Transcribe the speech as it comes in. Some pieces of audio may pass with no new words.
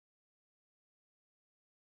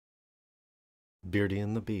Beardy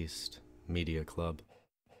and the Beast Media Club.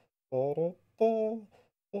 Ba-da-ba,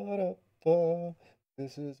 ba-da-ba.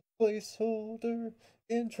 This is a placeholder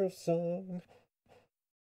intro song.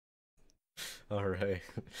 All right,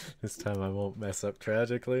 this time I won't mess up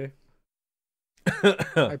tragically.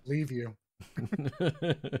 I believe you.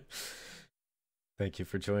 Thank you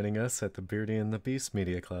for joining us at the Beardy and the Beast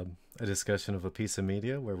Media Club, a discussion of a piece of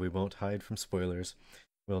media where we won't hide from spoilers.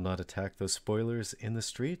 We'll not attack those spoilers in the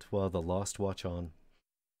street while the lost watch on.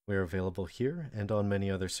 We're available here and on many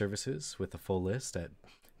other services with a full list at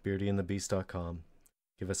beardyandthebeast.com.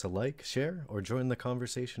 Give us a like, share, or join the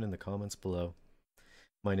conversation in the comments below.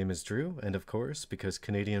 My name is Drew, and of course, because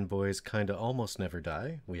Canadian boys kinda almost never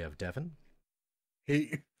die, we have Devin.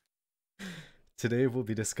 Hey, Today we'll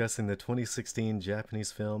be discussing the 2016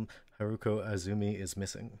 Japanese film Haruko Azumi is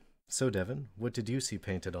Missing. So Devin, what did you see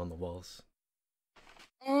painted on the walls?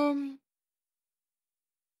 um,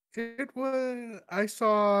 I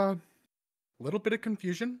saw a little bit of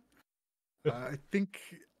confusion. I think,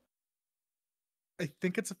 I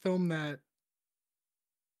think it's a film that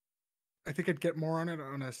I think I'd get more on it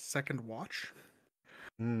on a second watch.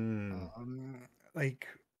 Hmm. Um, like,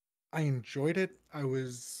 I enjoyed it. I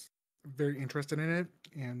was very interested in it,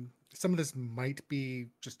 and some of this might be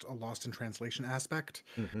just a lost in translation aspect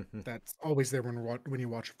that's always there when you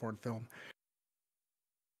watch a foreign film.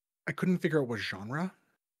 I couldn't figure out what genre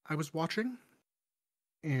I was watching,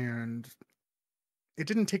 and it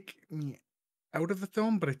didn't take me out of the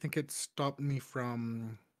film, but I think it stopped me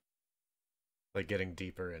from Like getting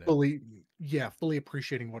deeper in it. fully, yeah, fully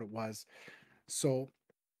appreciating what it was. So,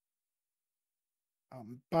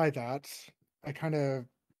 by that, I kind of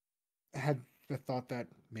had the thought that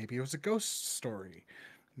maybe it was a ghost story,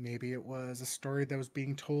 maybe it was a story that was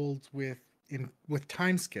being told with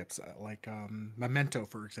time skips, like Memento,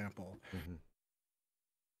 for example, Mhm.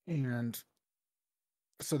 and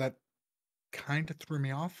so that kind of threw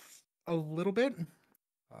me off a little bit.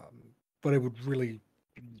 But I would really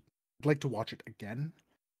like to watch it again.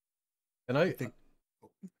 And I I, think.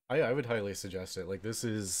 I, I would highly suggest it. Like this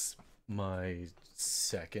is my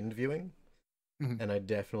second viewing, Mhm. and I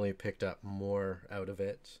definitely picked up more out of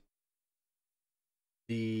it.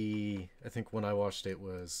 I think when I watched it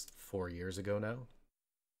was 4 years ago now.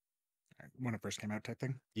 When it first came out, type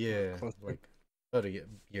thing, or Yeah, close to. like about a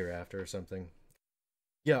year after or something.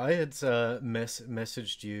 Yeah, I had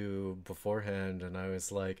messaged you beforehand, and I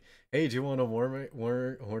was like, "Hey, do you want a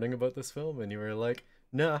warning about this film?" And you were like,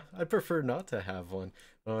 "Nah, I prefer not to have one."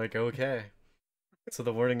 I'm like, "Okay." So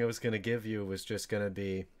the warning I was gonna give you was just gonna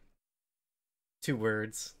be two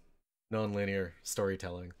words: non-linear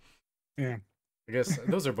storytelling. Yeah. I guess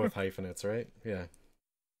those are both hyphenates, right? Yeah.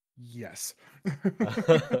 Yes.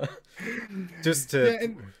 Just to Yeah,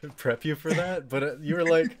 and prep you for that, but you were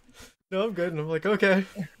like, "No, I'm good," and I'm like, "Okay,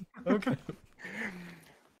 okay."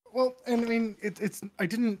 well, and I mean, it's I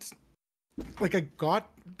didn't like I got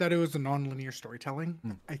that it was a non-linear storytelling.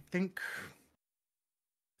 Mm. I think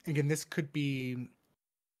again, this could be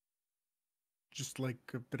just like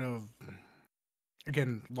a bit of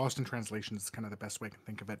again lost in translation is kind of the best way I can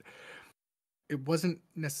think of it. It wasn't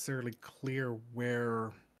necessarily clear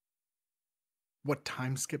where what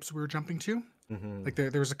time skips we were jumping to. Hmm. Like there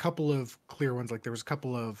was a couple of clear ones. Like there was a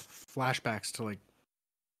couple of flashbacks to like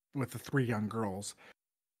with the three young girls,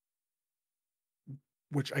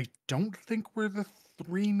 which I don't think were the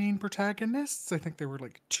three main protagonists. I think there were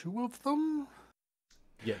like two of them.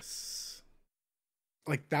 Yes.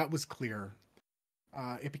 Like that was clear.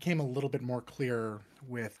 It became a little bit more clear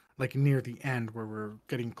with like near the end where we're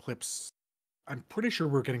getting clips. I'm pretty sure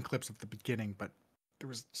we're getting clips of the beginning, but there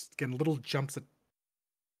was just, again little jumps that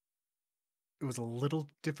it was a little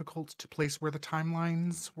difficult to place where the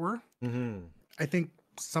timelines were. Hmm. I think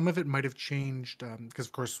some of it might have changed because,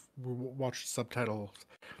 of course, we watched subtitles,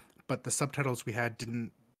 but the subtitles we had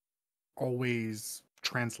didn't always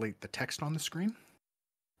translate the text on the screen.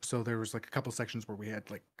 So there was like a couple sections where we had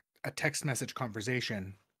like a text message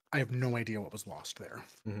conversation. I have no idea what was lost there.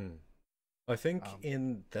 Hmm. I think Um,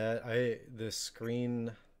 in that the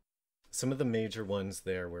screen, some of the major ones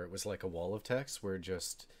there where it was like a wall of text were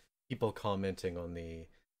just people commenting on the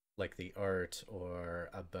art or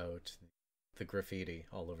about the graffiti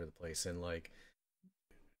all over the place and like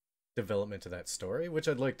development of that story, which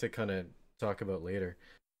I'd like to kind of talk about later.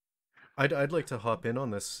 I'd like to hop in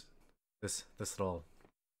on this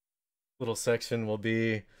little section will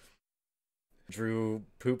be Drew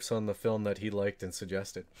poops on the film that he liked and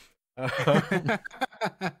suggested. Um,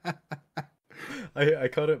 I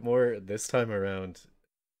caught it more this time around.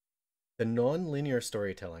 The non-linear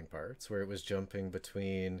storytelling parts, where it was jumping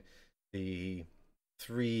between the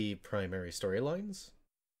three primary storylines,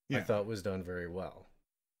 I Yeah. thought was done very well.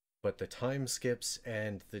 But the time skips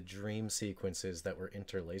and the dream sequences that were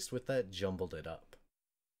interlaced with that jumbled it up.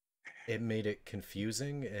 It made it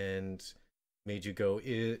confusing and made you go,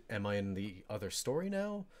 am I in the other story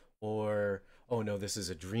now? Or, oh no, this is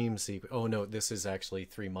a dream sequence. Oh no, this is actually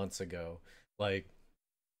 3 months ago. Like,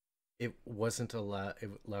 it wasn't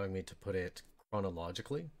allowing me to put it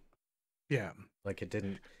chronologically. Yeah. Like, it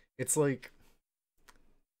didn't. It's like,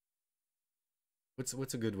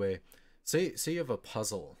 what's a good way? Say you have a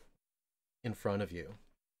puzzle in front of you,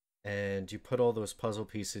 and you put all those puzzle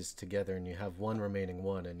pieces together, and you have one remaining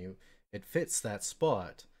one, and it fits that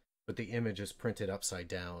spot, but the image is printed upside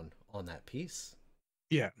down on that piece.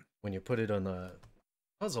 Yeah. When you put it on the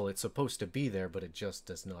puzzle, it's supposed to be there, but it just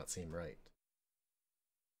does not seem right.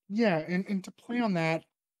 Yeah, and to play on that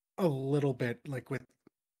a little bit, like with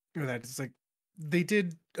that, it's like they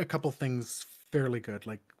did a couple things fairly good.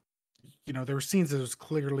 Like, there were scenes that was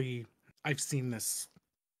clearly I've seen this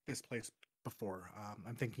place before.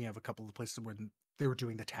 I'm thinking of a couple of places where they were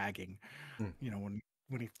doing the tagging. Mm.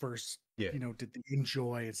 When he first Yeah. did the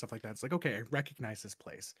enjoy and stuff like that. It's like, okay, I recognize this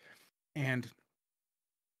place, and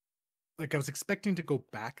like I was expecting to go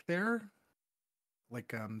back there.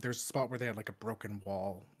 Like, there's a spot where they had like a broken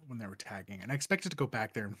wall when they were tagging, and I expected to go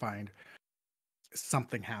back there and find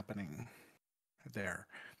something happening there.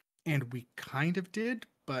 And we kind of did,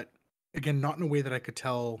 but again, not in a way that I could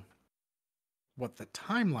tell what the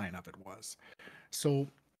timeline of it was. So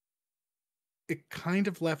it kind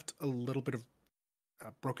of left a little bit of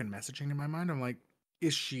broken messaging in my mind. I'm like,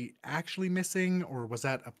 is she actually missing, or was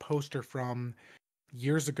that a poster from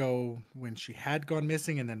years ago when she had gone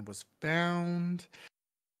missing and then was found?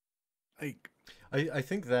 Like, I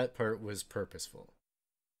think that part was purposeful.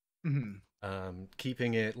 mhm.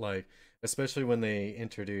 Keeping it like, especially when they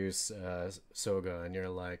introduce Soga, and you're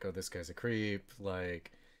like, oh, this guy's a creep,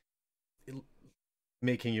 like, it,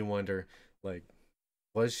 making you wonder, like,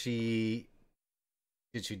 was she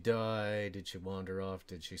did she die? Did she wander off?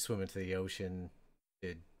 Did she swim into the ocean?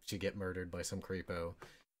 Did she get murdered by some creepo?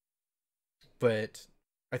 But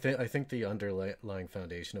I think the underlying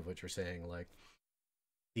foundation of what you're saying, like,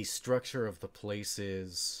 the structure of the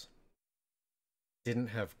places didn't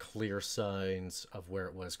have clear signs of where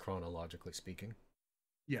it was chronologically speaking.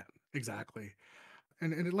 Yeah, exactly.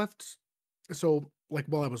 And it left, so like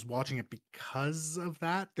while I was watching it, because of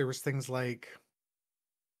that, there was things like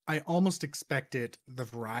I almost expected the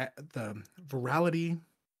virality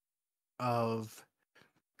of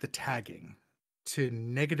the tagging to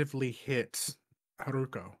negatively hit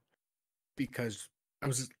Haruko, because I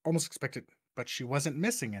was almost expected, but she wasn't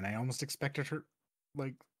missing, and I almost expected her,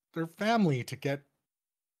 like, their family to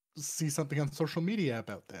see something on social media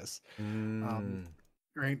about this. Um, Mm.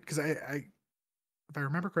 right? Because if I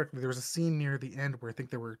remember correctly, there was a scene near the end where I think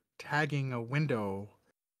they were tagging a window,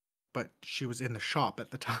 but she was in the shop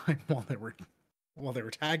at the time while they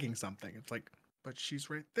were tagging something. It's like, but she's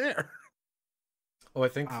right there. Oh, I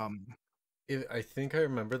think Um, I think I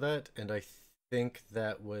remember that, and I think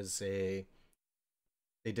that was a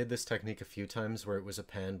they did this technique a few times where it was a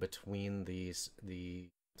pan between the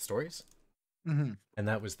stories, mhm, and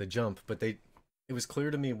that was the jump. But it was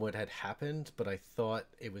clear to me what had happened, but I thought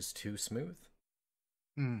it was too smooth.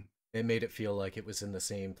 mm, It made it feel like it was in the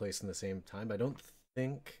same place in the same time. I don't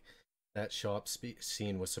think that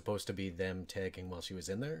scene was supposed to be them tagging while she was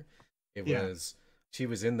in there. It yeah, was she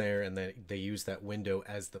was in there, and then they used that window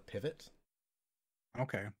as the pivot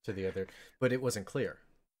okay, to the other, but it wasn't clear.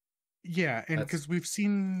 yeah, and That's because we've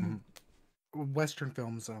seen mhm. Western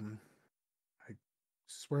films, I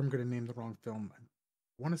swear I'm going to name the wrong film. I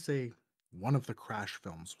want to say one of the Crash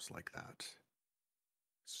films was like that.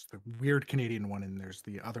 It's the weird Canadian one, and there's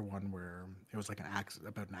the other one where it was like an accident,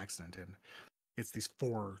 about an accident, and it's these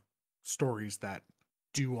four stories that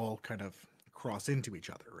do all kind of cross into each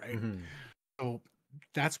other, right? Mhm. So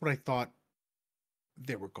that's what I thought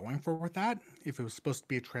they were going for with that. If it was supposed to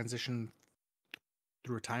be a transition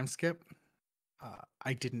through a time skip,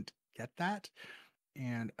 I didn't get that,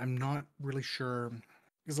 and I'm not really sure,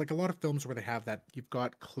 because like a lot of films where they have that,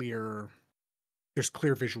 there's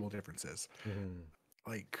clear visual differences. Mhm.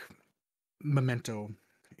 Like Memento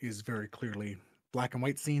is very clearly black and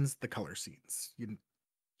white scenes, the color scenes. You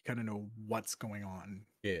kind of know what's going on,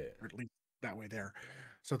 Yeah. or at least that way there.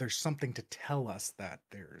 So there's something to tell us that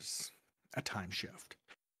there's a time shift.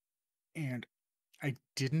 And I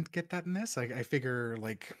didn't get that in this. I figure,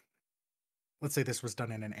 like, let's say this was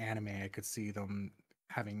done in an anime, I could see them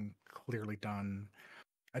having clearly done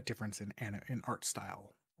a difference in art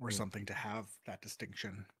style or Mm. something to have that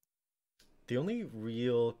distinction. The only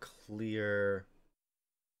real clear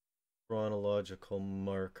chronological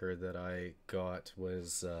marker that I got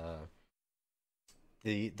was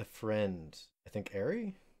the friend. I think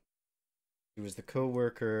Eri. He was the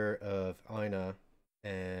co-worker of Aina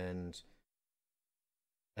and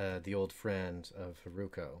the old friend of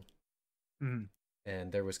Haruko. Mhm.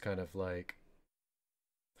 And there was kind of like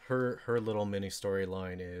her little mini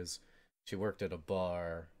storyline is she worked at a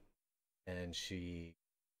bar and she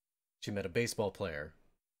met a baseball player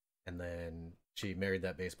and then she married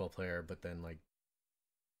that baseball player but then like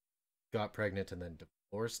got pregnant and then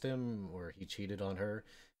divorced him or he cheated on her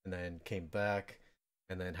and then came back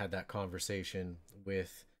and then had that conversation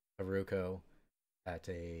with Haruko at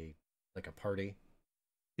a like a party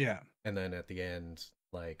Yeah. and then at the end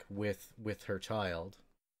like with her child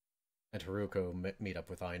and Haruko meet up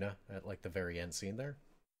with Aina at like the very end scene there.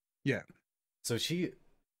 Yeah. So she's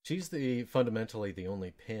the fundamentally the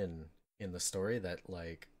only pin in the story that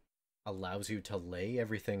like allows you to lay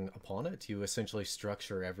everything upon it. You essentially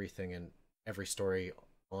structure everything in every story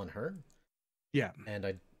on her. Yeah. And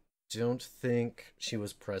I don't think she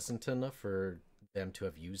was present enough for them to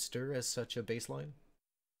have used her as such a baseline.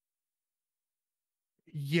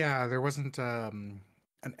 Yeah, there wasn't an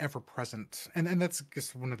ever present, and that's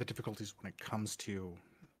just one of the difficulties when it comes to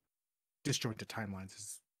disjointed timelines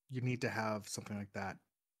is you need to have something like that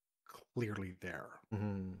clearly there,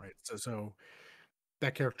 Mm-hmm. right? So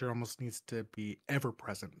that character almost needs to be ever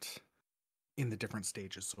present in the different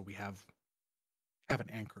stages, so we have an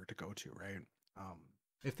anchor to go to, right? Um,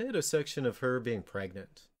 If they had a section of her being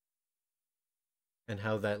pregnant and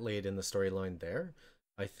how that laid in the storyline there,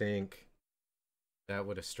 I think that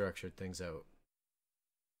would have structured things out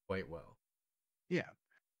quite well. yeah,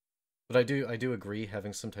 But I do agree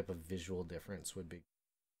having some type of visual difference would be.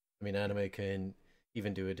 I mean, anime can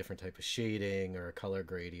even do a different type of shading or a color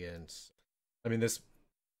gradient. I mean, this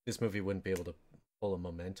movie wouldn't be able to pull a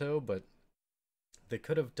Memento, but they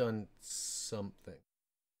could have done something.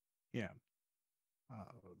 yeah.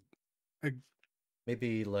 I,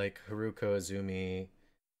 Maybe like Haruko Azumi.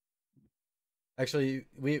 Actually,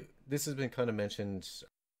 we this has been kind of mentioned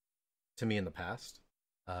to me in the past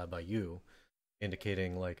by you,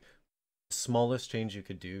 indicating like the smallest change you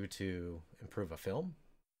could do to improve a film.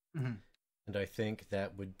 mhm. And I think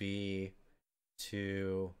that would be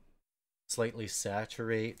to slightly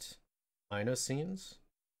saturate Ino scenes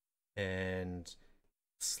and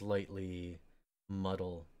slightly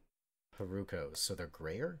muddle Haruko's so they're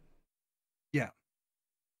grayer Yeah,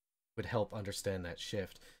 would help understand that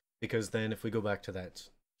shift. Because then if we go back to that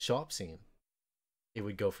shop scene, it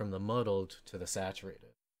would go from the muddled to the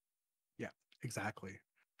saturated. yeah, exactly.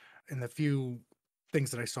 And the few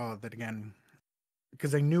things that I saw that again,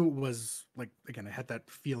 because I knew it was like again, I had that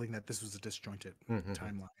feeling that this was a disjointed Mm-hmm.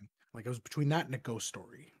 timeline. Like it was between that and a ghost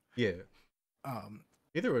story. Yeah, Um,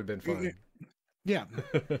 either would have been it- fine. yeah.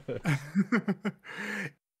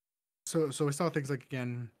 So I saw things like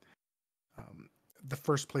again, um, the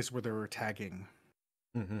first place where they were tagging,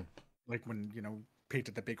 Mm-hmm. like when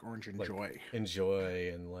painted the big orange Like enjoy.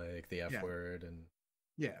 enjoy and like the F Yeah, word and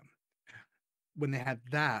yeah. When they had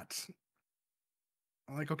that,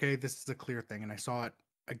 I'm like, okay, this is a clear thing. And I saw it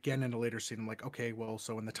again in a later scene. I'm like, okay, well,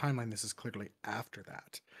 so in the timeline, this is clearly after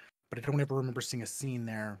that. But I don't ever remember seeing a scene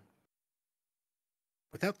there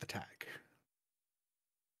without the tag.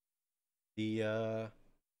 the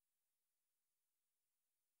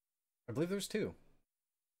I believe there's two.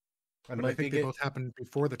 I But I might be think they get both happened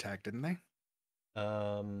before the tag, didn't they?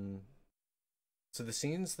 um so the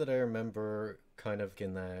scenes that I remember kind of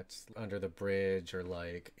in that under the bridge or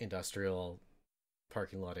like industrial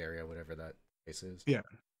parking lot area, whatever that place is, Yeah,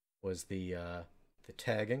 was the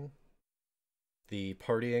tagging, the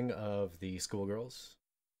partying of the schoolgirls,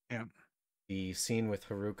 yeah, the scene with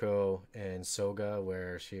Haruko and Soga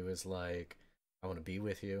where she was like, I want to be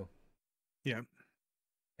with you, yeah,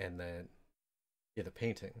 and then yeah, the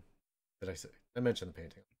painting. Did I say I mentioned the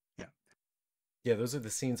painting? yeah, Yeah, those are the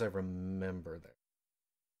scenes I remember there.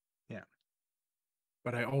 yeah.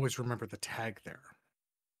 But I always remember the tag there.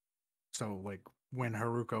 So like when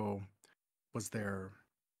Haruko was there,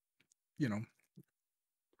 you know,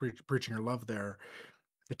 preaching her love there,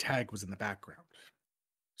 the tag was in the background.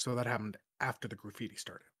 So that happened after the graffiti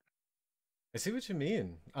started. I see what you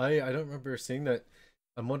mean. I don't remember seeing that.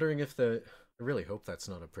 I'm wondering if the I really hope that's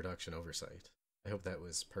not a production oversight. I hope that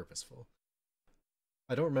was purposeful.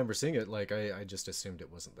 I don't remember seeing it. Like I just assumed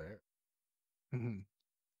it wasn't there. Hmm.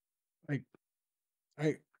 Like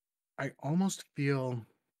I I almost feel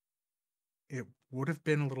it would have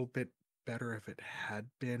been a little bit better if it had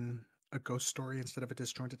been a ghost story instead of a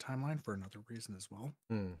disjointed timeline for another reason as well.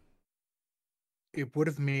 Hmm. It would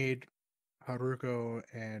have made Haruko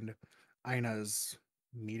and Aina's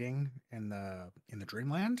meeting in the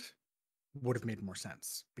dreamland would have made more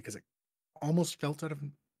sense, because it almost felt out of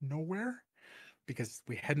nowhere, because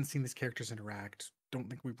we hadn't seen these characters interact. Don't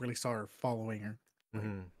think we really saw her following her, like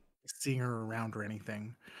Hmm. seeing her around or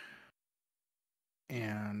anything.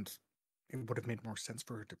 And it would have made more sense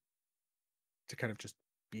for her to kind of just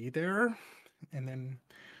be there, and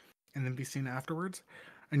then be seen afterwards.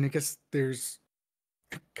 And I guess there's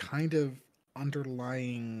a kind of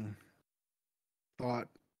underlying thought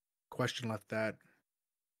question left that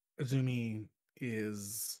Azumi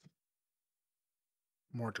is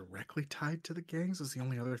more directly tied to the gangs, is the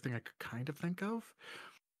only other thing I could kind of think of.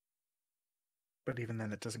 But even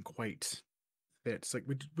then, it doesn't quite fit. It's like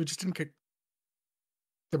we just didn't get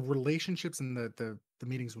the relationships, and the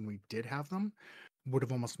meetings when we did have them would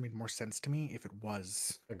have almost made more sense to me if it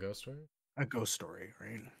was A ghost story. a ghost story,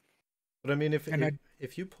 right? But I mean, And I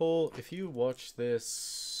if you watch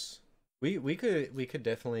this, we could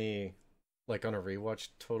definitely, like, on a rewatch,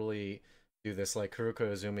 totally do this. Like,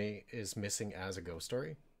 Haruko Azumi is missing as a ghost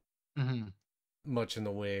story, Mhm. much in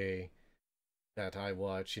the way that I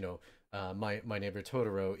watch. My neighbor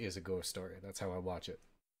Totoro is a ghost story. That's how I watch it.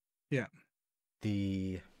 Yeah.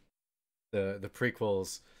 The the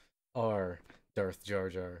prequels are Darth Jar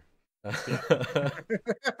Jar. Yeah.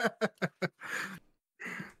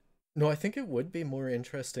 No, I think it would be more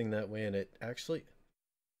interesting that way, and it actually.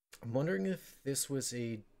 I'm wondering if this was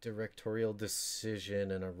a directorial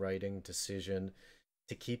decision and a writing decision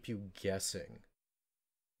to keep you guessing.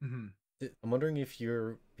 Mhm. I'm wondering if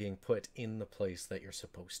you're being put in the place that you're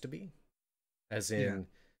supposed to be. As Yeah. in,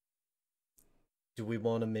 do we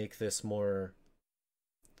want to make this more.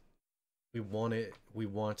 We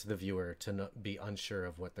want the viewer to not be unsure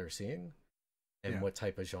of what they're seeing and Yeah. what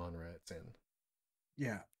type of genre it's in.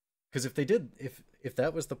 Yeah. Because if they did, if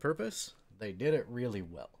that was the purpose, they did it really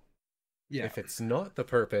well. Yeah. If it's not the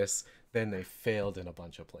purpose, then they failed in a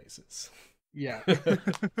bunch of places. Yeah.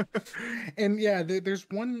 And yeah, there's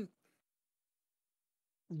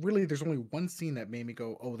there's only one scene that made me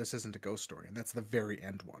go, "Oh, this isn't a ghost story," and that's the very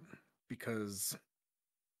end one. Because,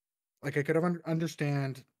 like, I could have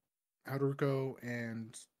understand Haruko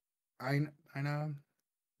and Aina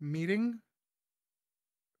meeting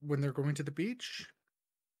when they're going to the beach,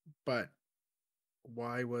 but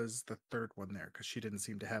why was the third one there? Because she didn't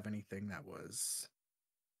seem to have anything that was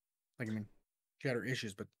like, I mean, she had her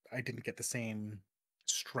issues, but I didn't get the same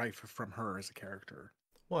strife from her as a character.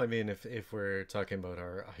 Well, I mean, if we're talking about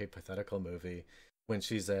our hypothetical movie, when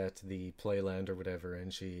she's at the playland or whatever,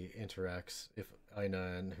 and she interacts, if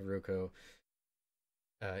Aina and Haruko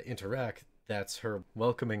interact, that's her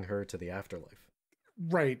welcoming her to the afterlife.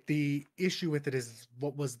 Right. The issue with it is,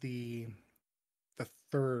 what was the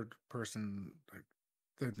third person?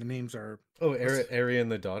 Like, the names are Oh, was Ari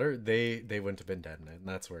and the daughter, they wouldn't have been dead in it, and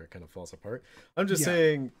that's where it kind of falls apart. I'm just yeah,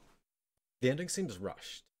 saying, the ending seems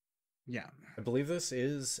rushed. yeah. I believe this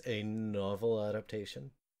is a novel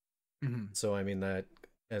adaptation, Hmm. so I mean that,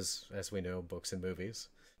 as we know, books and movies.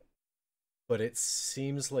 But it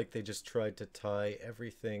seems like they just tried to tie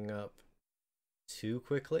everything up too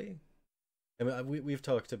quickly. I mean, we've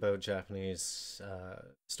talked about Japanese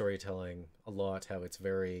storytelling a lot, how it's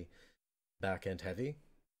very back end heavy.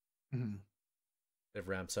 Hmm. It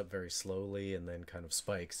ramps up very slowly and then kind of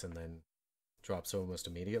spikes and then drops almost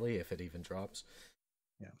immediately, if it even drops.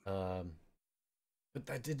 Yeah. Um,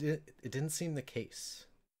 but it didn't seem the case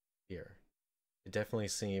here. It definitely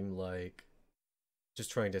seemed like just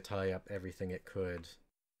trying to tie up everything it could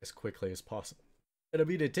as quickly as possible. And I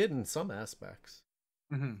mean, it did in some aspects.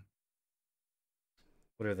 Hmm.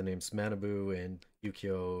 What are the names? Manabu and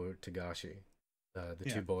Yukio Tagashi, the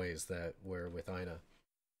Yeah. two boys that were with Aina.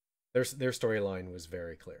 Their storyline was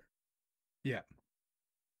very clear. Yeah.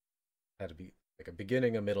 Had to be like a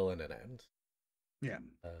beginning, a middle, and an end. Yeah.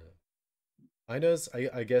 Aina's,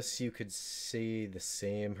 I guess you could see the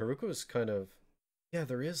same. Haruko's kind of, yeah.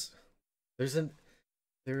 There's an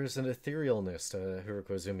there is an etherealness to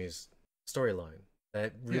Haruko Azumi's storyline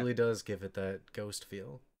that Yeah. really does give it that ghost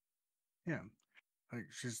feel. Yeah. Like,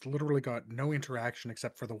 she's literally got no interaction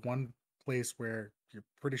except for the one place where you're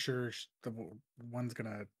pretty sure one's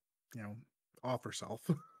gonna, you know, off herself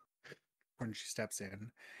when she steps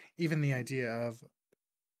in. Even the idea of,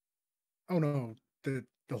 oh no, the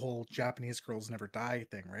whole Japanese girls never die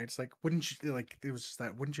thing, right? It's like, wouldn't you, like, it was just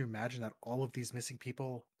that, wouldn't you imagine that all of these missing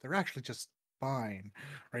people, they're actually just fine,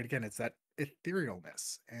 right? Again, it's that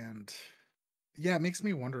etherealness. And yeah, it makes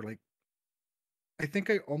me wonder, like, I think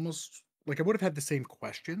I almost, like, I would have had the same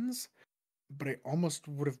questions, but I almost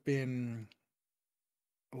would have been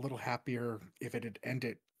a little happier if it had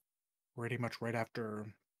ended pretty much right after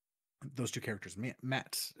those two characters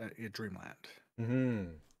met at Dreamland. Mm-hmm.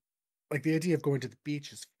 Like the idea of going to the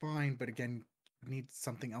beach is fine, but again, you need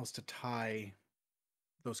something else to tie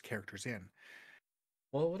those characters in.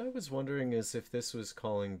 Well, what I was wondering is if this was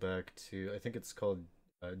calling back to, I think it's called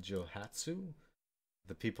Johatsu,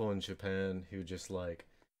 the people in Japan who just like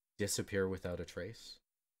disappear without a trace.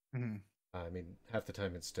 Mm-hmm. I mean, half the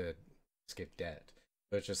time it's to escape debt,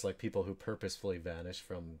 but it's just like people who purposefully vanish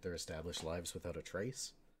from their established lives without a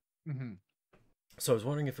trace. Mm-hmm. So I was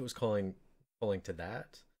wondering if it was calling to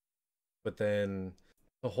that, but then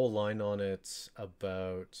the whole line on it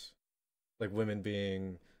about like women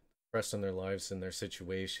being pressed in their lives and their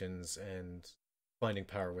situations and finding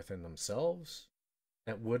power within themselves,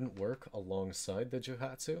 that wouldn't work alongside the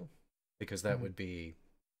Juhatsu because that Mm-hmm. would be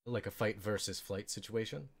like a fight versus flight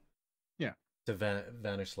situation. Yeah. To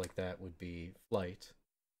vanish like that would be flight.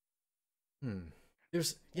 Hmm.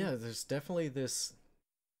 There's definitely this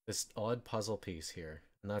odd puzzle piece here,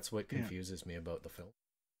 and that's what Yeah. confuses me about the film.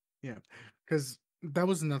 Yeah. Because that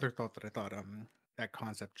was another thought that I thought, that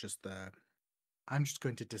concept, just the I'm just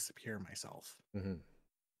going to disappear myself. Mm-hmm.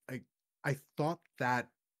 I I thought that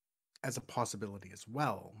as a possibility as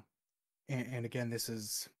well. And again,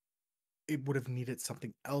 it would have needed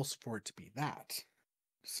something else for it to be that.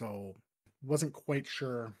 So wasn't quite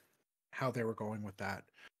sure how they were going with that.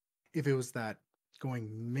 If it was that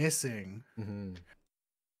going missing, Mm-hmm.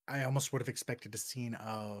 I almost would have expected a scene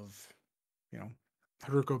of, you know,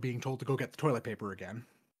 Haruko being told to go get the toilet paper again,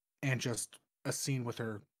 and just a scene with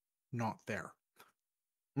her not there.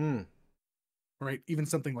 Mm. Right? Even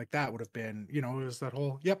something like that would have been, it was that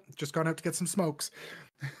whole, yep, just gone out to get some smokes.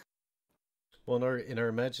 Well, in our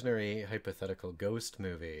imaginary hypothetical ghost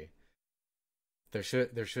movie, there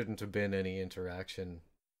shouldn't have been any interaction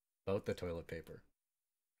about the toilet paper.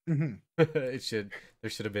 Mm-hmm. it should There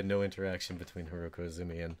should have been no interaction between Haruko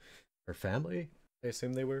Azumi and her family. I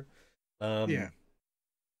assume they were. Yeah.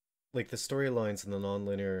 Like the storylines and the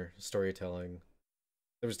non-linear storytelling,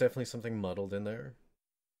 there was definitely something muddled in there,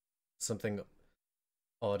 something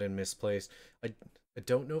odd and misplaced. I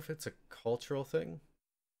don't know if it's a cultural thing.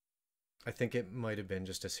 I think it might have been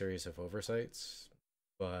just a series of oversights,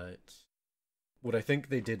 but what I think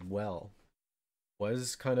they did well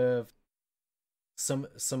was kind of some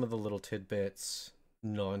of the little tidbits,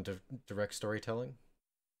 non-direct storytelling.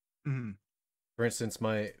 Mm-hmm. For instance,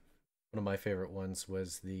 my one of my favorite ones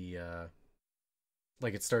was the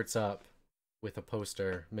like it starts up with a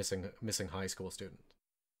poster missing high school student.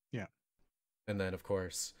 Yeah. And then of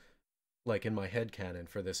course, like in my head canon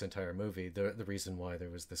for this entire movie, the reason why there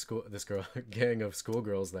was this girl gang of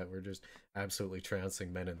schoolgirls that were just absolutely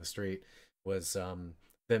trouncing men in the street was them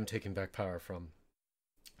taking back power from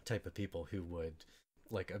type of people who would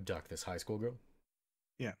like abduct this high school girl.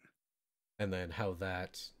 Yeah. And then how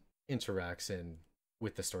that interacts in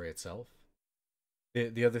with the story itself.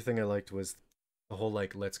 The other thing I liked was the whole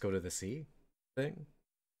like let's go to the sea thing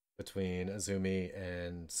between Azumi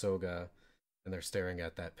and Soga, and they're staring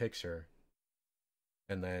at that picture.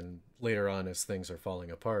 And then later on, as things are falling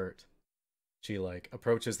apart, she like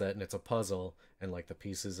approaches that, and it's a puzzle, and like the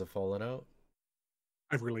pieces have fallen out.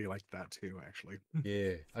 I really liked that too, actually.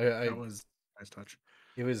 Yeah, That was a nice touch.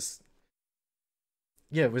 it was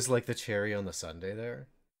yeah, it was like the cherry on the sundae there.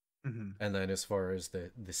 Mm-hmm. And then as far as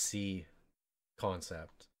the sea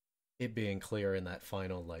concept, it being clear in that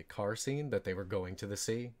final like car scene that they were going to the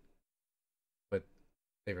sea, but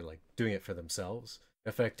they were like doing it for themselves. Yeah.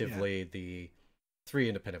 Effectively, the three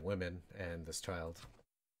independent women and this child,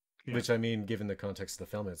 Yeah. which I mean, given the context of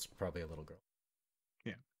the film, it's probably a little girl.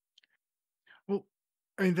 Yeah. Well,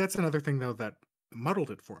 I mean, that's another thing though that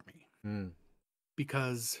muddled it for me, Mm.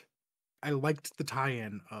 because I liked the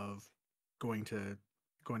tie-in of going to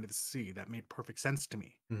going to the sea. That made perfect sense to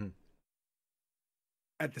me. Mm-hmm.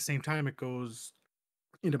 At the same time, it goes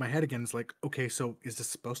into my head again. It's like, okay, so is this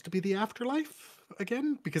supposed to be the afterlife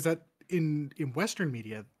again? Because that in Western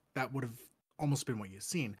media, that would have almost been what you've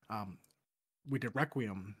seen. We did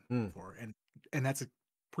Requiem Mm. before, and that's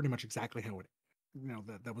pretty much exactly how it.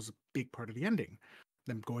 That was a big part of the ending,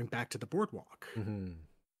 them going back to the boardwalk. Mm-hmm.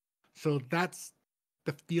 So that's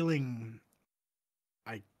the feeling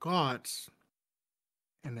I got,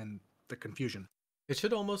 and then the confusion. It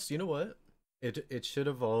should almost, you know what? It should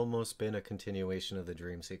have almost been a continuation of the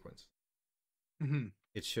dream sequence. Mm-hmm.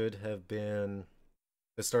 It should have been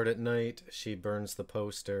the start at night. She burns the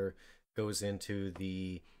poster, goes into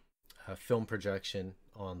the film projection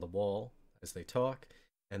on the wall as they talk,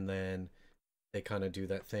 and then they kind of do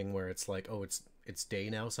that thing where it's like, oh, it's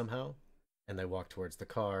day now somehow, and they walk towards the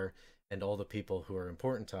car, and all the people who are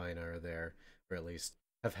important to Aina are there, or at least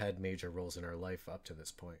have had major roles in her life up to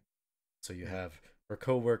this point. So you Yeah. have her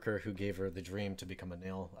coworker who gave her the dream to become a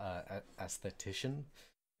nail aesthetician,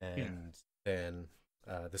 Yeah. and then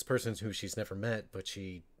this person who she's never met, but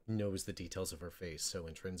she knows the details of her face so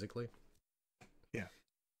intrinsically. Yeah.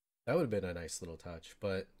 That would have been a nice little touch.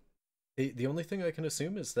 But the only thing I can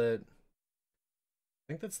assume is that I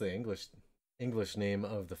think that's the English name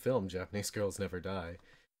of the film. Japanese Girls Never Die.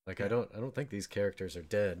 Like Yeah. I don't think these characters are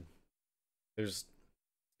dead. There's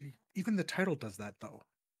Even the title does that though,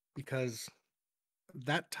 because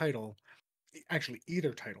that title, actually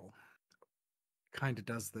either title, kind of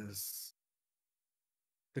does this.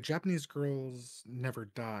 The Japanese Girls Never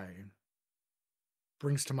Die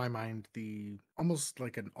brings to my mind the almost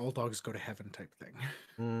like an all dogs go to heaven type thing,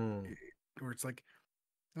 mm, where it's like,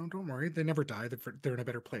 no, don't worry, they never die. They're in a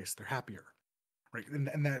better place. They're happier, right?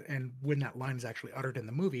 And when that line is actually uttered in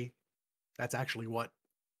the movie, that's actually what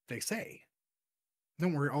they say.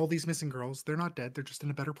 Don't worry, all these missing girls, they're not dead. They're just in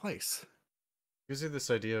a better place. gives you this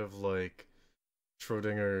idea of like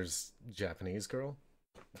Schrodinger's Japanese girl.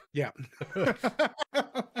 Yeah.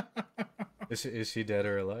 Is she dead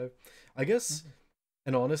or alive? I guess.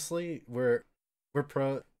 And honestly, we're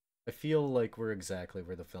pro. I feel like we're exactly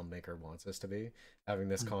where the filmmaker wants us to be, having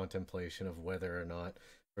this contemplation of whether or not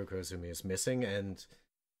Haruko Azumi is missing, and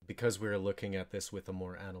because we're looking at this with a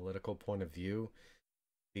more analytical point of view,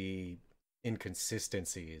 the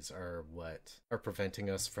inconsistencies are what are preventing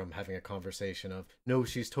us from having a conversation of no,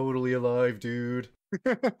 she's totally alive, dude.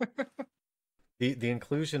 The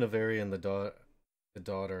inclusion of Ari and the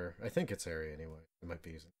daughter, I think it's Ari anyway. I might be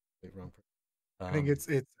using the wrong. I think Um,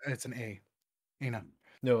 it's an A. Aina.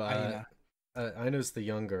 no, Aina. Aino's the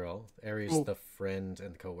young girl. Ari's Oh, the friend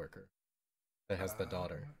and coworker that has the uh,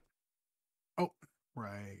 daughter. oh,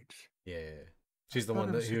 right. Yeah, I she's the thought one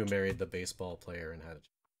it was who married the baseball player and had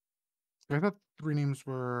a I thought three names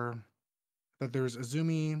were that there's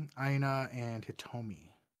Azumi, Aina, and Hitomi.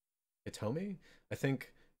 Hitomi. I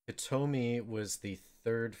think Hitomi was the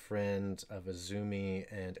third friend of Azumi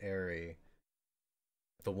and Ari,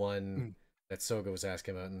 the one Mm, that Soga was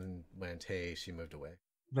asking about, and then went, "Hey, she moved away."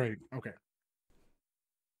 right. Okay.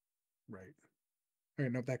 Right. Okay.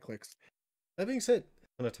 Nope. That clicks. That being said,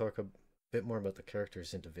 I'm gonna talk a bit more about the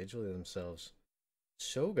characters individually themselves.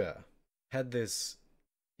 Soga had this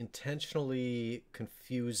intentionally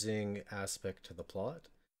confusing aspect to the plot,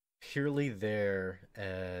 purely there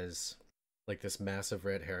as like this massive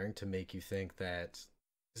red herring to make you think that,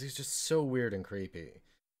 because he's just so weird and creepy,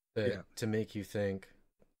 that Yeah. to make you think,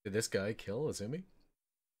 did this guy kill Azumi?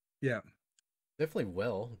 Yeah.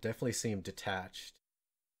 Definitely seemed detached,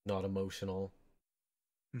 not emotional,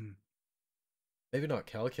 Mm, maybe not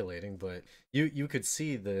calculating, but you could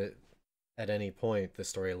see the at any point the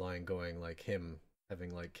storyline going like him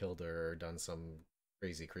having like killed her or done some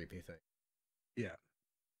crazy creepy thing. yeah.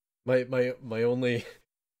 My only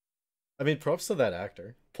I mean, props to that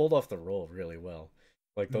actor. Pulled off the role really well.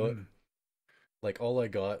 Like the Mm, like all I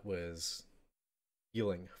got was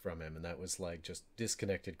healing from him, and that was like just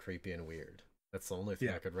disconnected, creepy, and weird. That's the only thing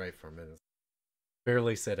yeah. I could write from it.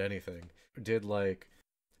 Barely said anything. Did like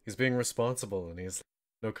he's being responsible, and he's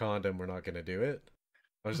no condom. We're not gonna do it.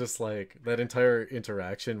 I was just like that entire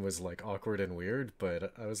interaction was like awkward and weird,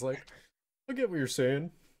 but I was like, I get what you're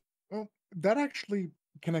saying. Well, that actually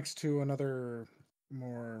connects to another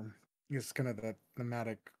more, I guess, kind of the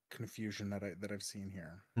thematic confusion that I've seen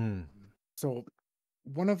here. Hmm. So,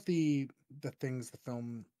 one of the things the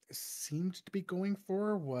film seemed to be going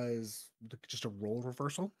for was just a role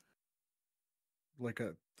reversal, like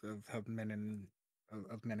a of men and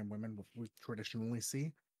of men and women we traditionally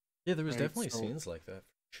see, Yeah, there was right? definitely So, scenes like that.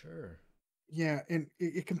 Sure. yeah, and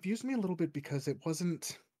it confused me a little bit because it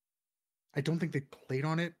wasn't. I don't think they played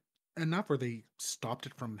on it enough, or they stopped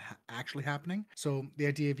it from actually happening. So the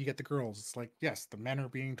idea of you get the girls, it's like yes, the men are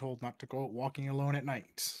being told not to go out walking alone at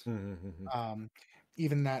night. Um,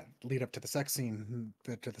 Even that lead up to the sex scene,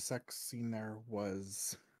 to the sex scene there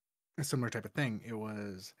was a similar type of thing. It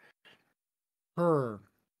was her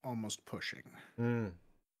almost pushing. Mm.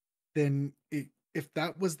 Then if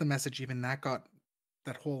that was the message, even that got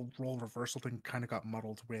that whole role reversal thing kind of got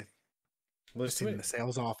muddled with Well, the there's too scene in many. the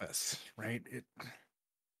sales office, right? It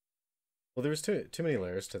Well, there was too many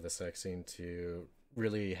layers to the sex scene to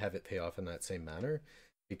really have it pay off in that same manner, yeah,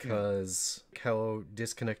 because how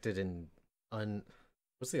disconnected and un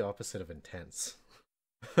what's the opposite of intense?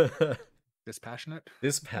 dispassionate.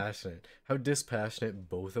 Dispassionate. How dispassionate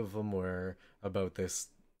both of them were about this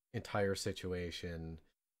entire situation.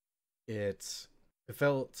 It it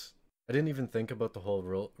felt I didn't even think about the whole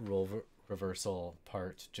reversal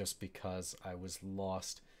part just because I was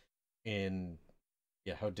lost in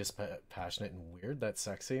yeah, how dispassionate and weird that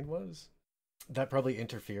sex scene was. That probably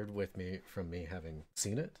interfered with me from me having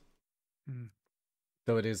seen it. Mm.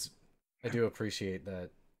 Though it is, I do appreciate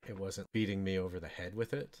that it wasn't beating me over the head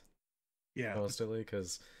with it Yeah. constantly,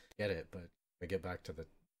 because I get it, but we get back to the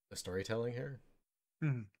storytelling here.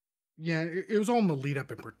 Mm. Yeah, it was all in the lead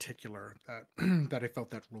up in particular that that I felt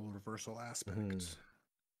that role reversal Mm-hmm. aspect.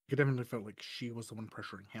 It definitely felt like she was the one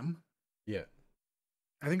pressuring him. Yeah.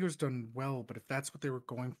 I think it was done well, but if that's what they were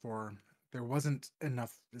going for, there wasn't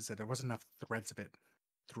enough. There wasn't enough threads of it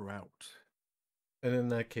throughout. And in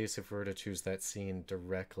that case, if we were to choose that scene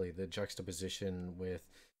directly, the juxtaposition with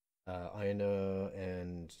Aina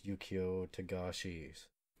and Yukio Tagashi's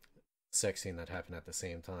sex scene that happened at the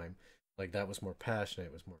same time, like that was more passionate,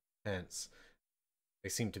 it was more intense. They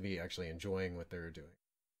seemed to be actually enjoying what they were doing.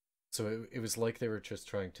 So it was like they were just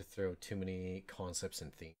trying to throw too many concepts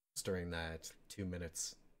and themes during that 2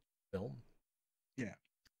 minutes film. Yeah,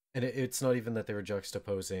 And it's not even that they were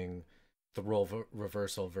juxtaposing the role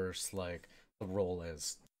reversal versus like the role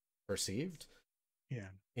as perceived yeah,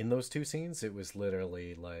 in those two scenes. It was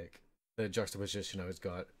literally like the juxtaposition I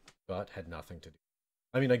got had nothing to do.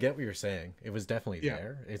 I mean, I get what you're saying. It was definitely yeah,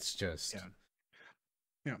 there. It's just yeah,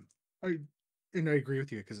 yeah. I and I agree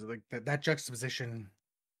with you because like that juxtaposition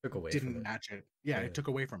took away from didn't it. match it. Yeah, Yeah. it took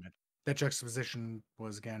away from it. That juxtaposition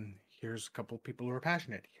was again, here's a couple of people who are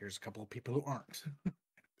passionate, here's a couple of people who aren't.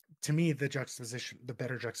 To me, the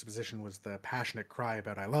better juxtaposition was the passionate cry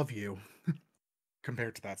about "I love you"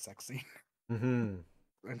 compared to that sex scene. Mm-hmm.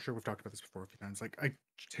 I'm sure we've talked about this before a few times. Like, I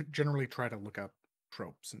generally try to look up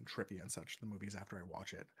tropes and trivia and such in the movies after I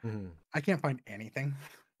watch it. Mm-hmm. I can't find anything.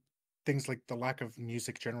 Things like the lack of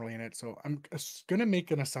music generally in it. So I'm gonna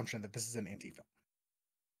make an assumption that this is an indie film.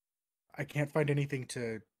 I can't find anything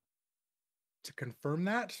to confirm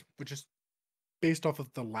that, which is based off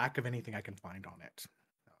of the lack of anything I can find on it.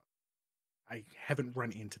 I haven't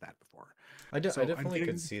run into that before. I So I'm definitely could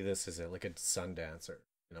getting, see this as like a Sundancer,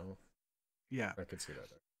 you know? yeah, I could see that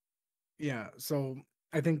yeah. So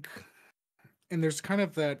I think, and there's kind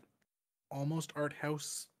of that almost art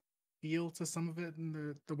house feel to some of it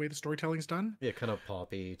and the way the storytelling's done. there. Yeah, kind of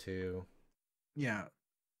poppy too. Yeah.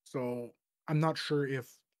 So I'm not sure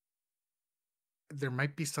if there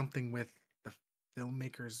might be something with the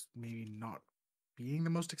filmmakers maybe not being the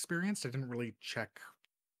most experienced. I didn't really check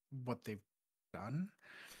what they've done,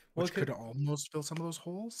 Well, which could almost fill some of those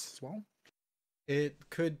holes as well. it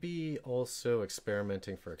could be also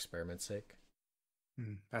experimenting for experiment's sake.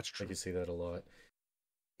 That's Like true. you see that a lot.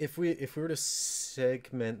 If we were to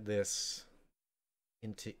segment this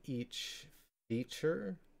into each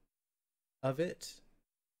feature of it,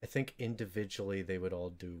 I think individually they would all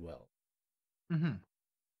do well. Hmm.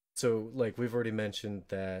 So, like we've already mentioned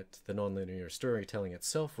that the nonlinear storytelling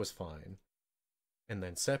itself was fine, and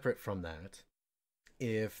then separate from that,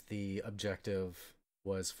 if the objective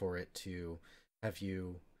was for it to have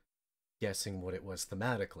you guessing what it was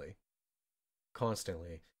thematically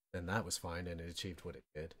constantly, then that was fine and it achieved what it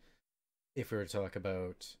did. If we were to talk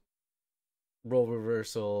about role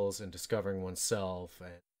reversals and discovering oneself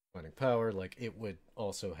and finding power, like it would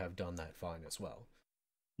also have done that fine as well.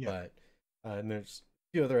 Yeah. But and there's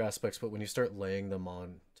a few other aspects, but when you start laying them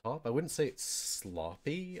on top, I wouldn't say it's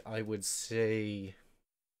sloppy. I would say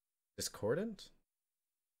discordant.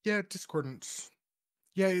 Yeah, discordance.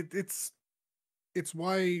 Yeah, it's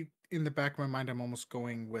why in the back of my mind I'm almost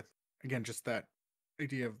going with again just that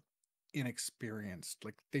idea of inexperienced.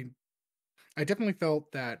 Like I definitely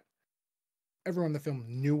felt that everyone in the film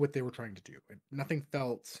knew what they were trying to do. Nothing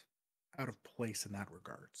felt out of place in that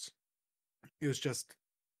regards. It was just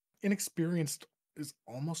inexperienced is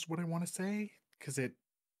almost what I want to say because it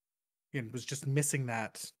was just missing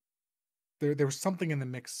that there was something in the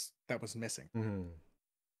mix that was missing. Mm-hmm.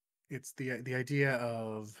 It's the idea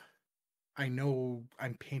of I know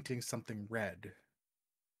I'm painting something red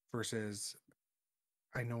versus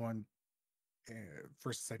I know I'm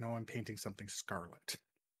versus I know I'm painting something scarlet.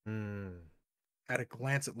 Mm. At a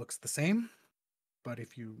glance, it looks the same, but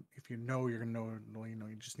if you know, you're gonna know.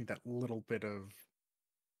 You just need that little bit of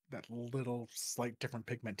that little slight different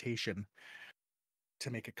pigmentation to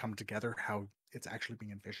make it come together. How it's actually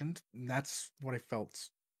being envisioned. And that's what I felt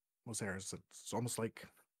was there. It's almost like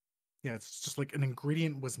yeah, it's just like an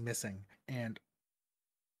ingredient was missing, and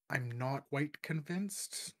I'm not quite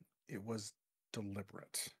convinced it was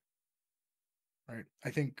deliberate. Right? I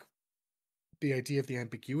think the idea of the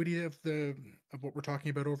ambiguity of what we're talking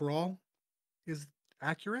about overall is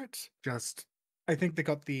accurate. Just I think they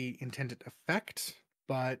got the intended effect,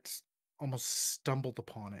 but almost stumbled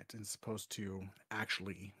upon it and supposed to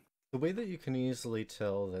actually The way that you can easily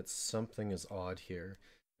tell that something is odd here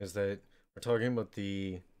is that we're talking about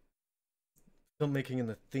the filmmaking and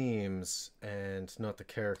the themes and not the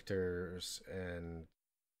characters and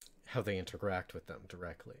how they interact with them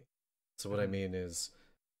directly. So what I Mhm. mean is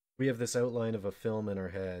we have this outline of a film in our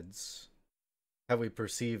heads, how we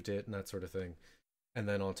perceived it and that sort of thing. And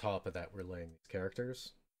then on top of that, we're laying these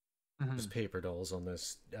characters, just Mhm. paper dolls on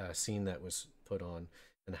this scene that was put on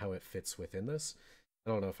and how it fits within this. I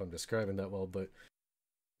don't know if I'm describing that well, but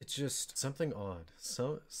it's just something odd,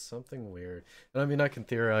 something weird. And I mean, I can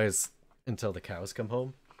theorize until the cows come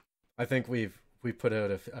home. I think we put out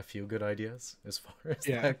a few good ideas as far as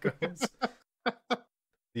Yeah. that goes.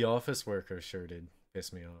 The office worker sure did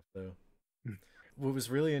piss me off, though. What was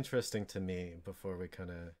really interesting to me before we kind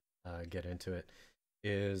of get into it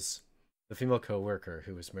is the female coworker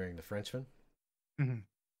who was marrying the Frenchman. Mhm.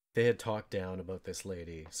 They had talked down about this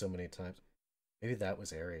lady so many times. Maybe that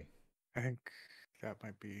was Ari. I think that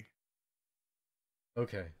might be.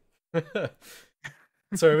 Okay.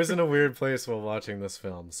 So I was in a weird place while watching this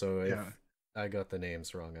film, so if Yeah. I got the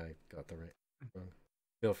names wrong, I got the right wrong.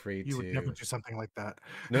 Feel free You would never to do something like that.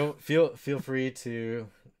 no feel free to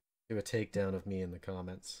do a takedown of me in the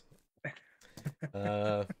comments.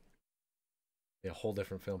 Uh yeah, whole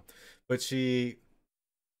different film. But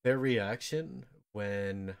their reaction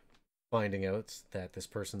when finding out that this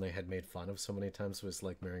person they had made fun of so many times was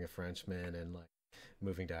like marrying a Frenchman and like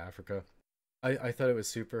moving to Africa. I thought it was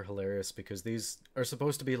super hilarious because these are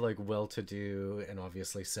supposed to be like well-to-do and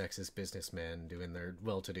obviously sexist businessmen doing their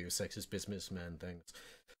well-to-do sexist businessmen things.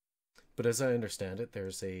 But as I understand it,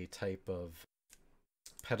 there's a type of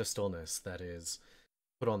pedestalness that is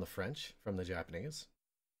put on the French from the Japanese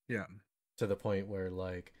Yeah. to the point where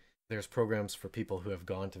like there's programs for people who have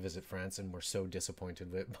gone to visit France and were so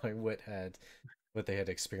disappointed with by what they had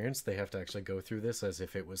experienced, they have to actually go through this as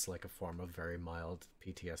if it was like a form of very mild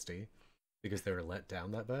PTSD because they were let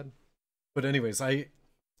down that bad. But anyways, I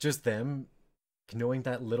just them knowing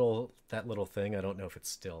that little thing, I don't know if it's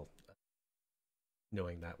still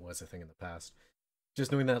knowing that was a thing in the past.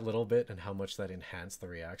 Just knowing that little bit and how much that enhanced the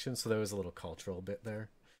reaction. So there was a little cultural bit there.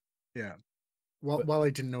 Yeah. While But while I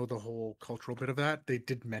didn't know the whole cultural bit of that, they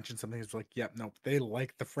did mention something. It's like, yeah, no, they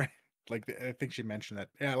like the French. Like I think she mentioned that.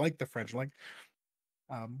 Yeah, I like the French. Like,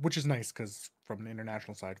 which is nice because from the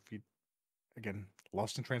international side, if you again,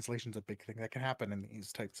 lost in translation is a big thing that can happen in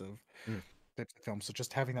these mm, types of films. So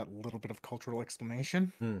just having that little bit of cultural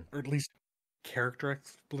explanation, mm, or at least character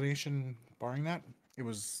explanation, barring that, it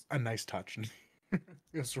was a nice touch, and it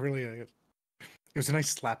was really it was a nice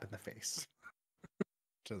slap in the face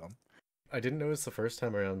to them. I didn't notice the first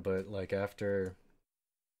time around, but like after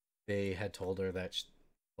they had told her that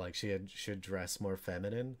like she had should dress more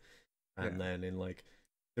feminine, Yeah, and then in like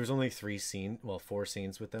there's only four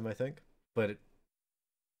scenes with them, I think. But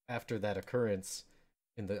after that occurrence,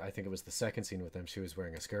 in the I think it was the second scene with them, she was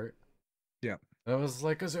wearing a skirt. yeah. I was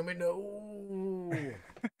like, Azumi, no.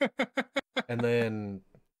 And then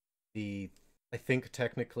the I think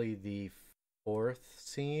technically the fourth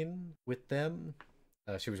scene with them,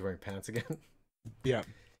 she was wearing pants again, Yeah,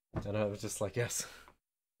 and I was just like, yes,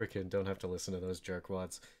 freaking don't have to listen to those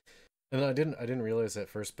jerkwads. And I didn't realize at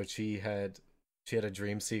first, but she had a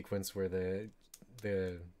dream sequence where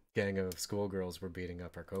the gang of schoolgirls were beating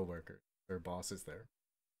up her coworkers, her bosses there.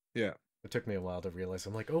 yeah. It took me a while to realize.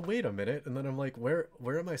 I'm like, oh wait a minute, and then I'm like, where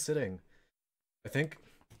am I sitting? I think,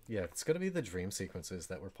 yeah, it's gonna be the dream sequences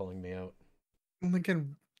that were pulling me out. And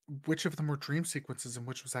again, which of them were dream sequences and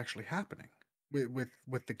which was actually happening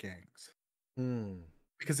with the gangs? Hmm.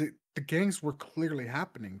 Because the gangs were clearly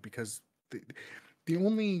happening because the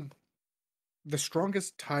only the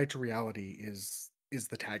strongest tie to reality is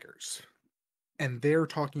the taggers, and they're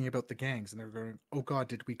talking about the gangs, and they're going, oh god,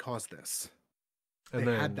 did we cause this? They And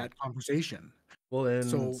had then, that conversation. well, and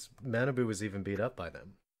So Manabu was even beat up by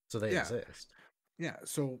them, so they yeah, exist. yeah.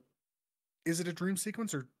 So is it a dream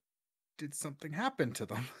sequence, or did something happen to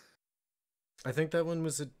them? I think that one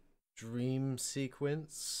was a dream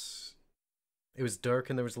sequence. It was dark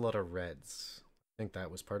and there was a lot of reds. I think that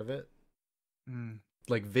was part of it. Mm,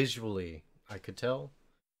 Like visually, I could tell.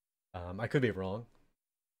 I could be wrong,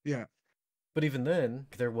 yeah, but even then,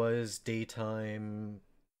 there was daytime.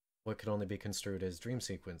 What could only be construed as dream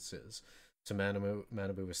sequences. So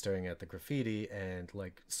Manabu was staring at the graffiti and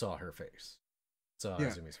like saw her face, saw yeah,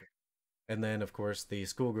 Azumi's face. And then, of course, the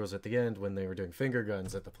schoolgirls at the end when they were doing finger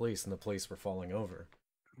guns at the police and the police were falling over.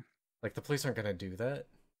 Like the police aren't gonna do that.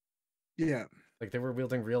 yeah, Like they were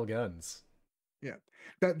wielding real guns. yeah.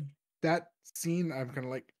 That that scene, I'm kind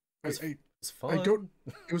of like, It was, I it was I don't.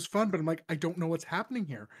 fun. It was fun, but I'm like, I don't know what's happening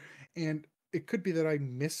here, and it could be that I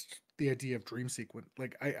missed the idea of dream sequence.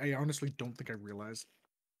 Like, I honestly don't think I realized.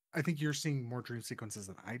 I think you're seeing more dream sequences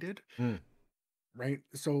than I did, Hmm. right?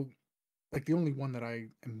 So, like, the only one that I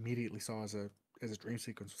immediately saw as a dream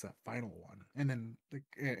sequence was that final one, and then like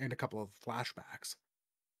and a couple of flashbacks.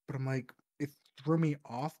 But I'm like, it threw me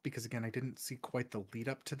off because again, I didn't see quite the lead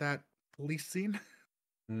up to that police scene,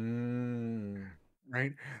 Mm.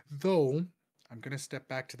 right? Though I'm gonna step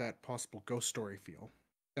back to that possible ghost story feel.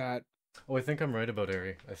 That Oh, I think I'm right about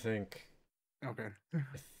Eri. okay, I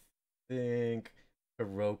think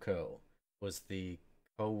Hiroko was the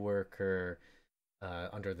co-worker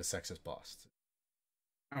under the sexist boss.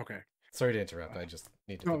 okay. Sorry to interrupt. I just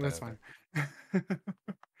need to No, put that that's out fine. there.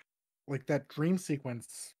 Like that dream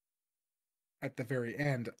sequence at the very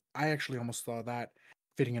end, I actually almost saw that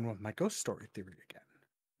fitting in with my ghost story theory again.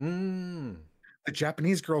 Mm. The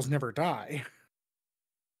Japanese girls never die.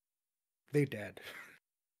 They dead.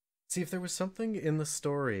 See, if there was something in the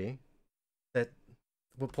story that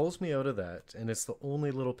what pulls me out of that, and it's the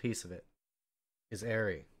only little piece of it, is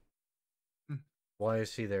Eri. Mm, Why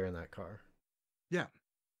is she there in that car? yeah,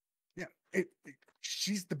 yeah.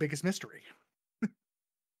 She's the biggest mystery.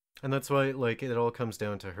 And that's why, like, it all comes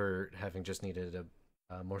down to her having just needed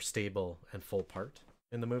a more stable and full part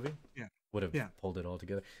in the movie. Yeah, Would have yeah. pulled it all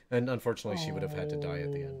together. And unfortunately, she would have had to die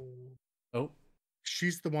at the end. Oh, Oh,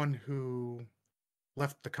 she's the one who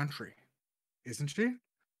left the country, isn't she?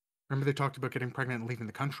 Remember they talked about getting pregnant and leaving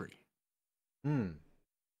the country. hmm.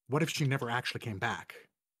 What if she never actually came back?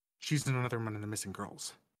 She's another one of the missing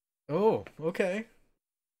girls. Oh, okay.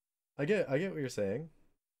 I get what you're saying.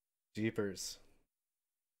 Jeepers.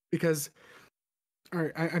 Because, all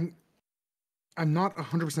right, I'm not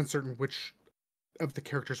 100% certain which of the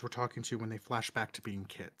characters we're talking to when they flash back to being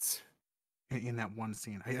kids in that one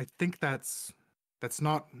scene. I think that's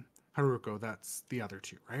not Haruko. That's the other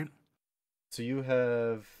two, right? So you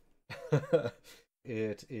have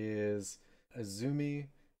it is Azumi,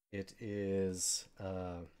 it is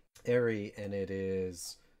Eri, and it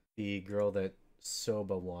is the girl that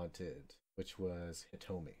Soba wanted, which was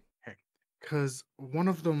Hitomi. Okay, because one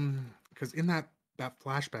of them, because in that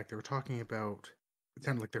flashback they were talking about, it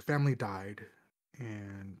sounded like their family died,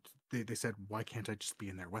 and they said, why can't I just be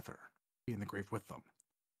in there with her, be in the grave with them?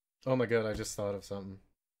 Oh my god, I just thought of something.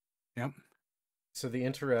 Yep. So the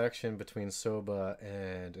interaction between Soba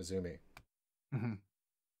and Azumi. Hmm.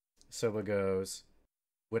 Soba goes,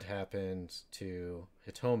 "What happened to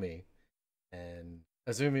Hitomi?" And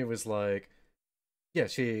Azumi was like, "Yeah,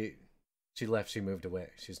 she left. She moved away.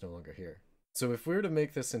 She's no longer here." So if we were to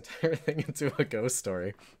make this entire thing into a ghost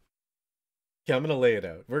story, yeah, I'm gonna lay it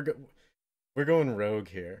out. We're going rogue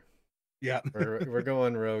here. Yeah. We're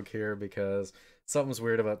going rogue here because something's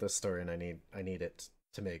weird about this story, and I need it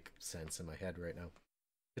to make sense in my head right now.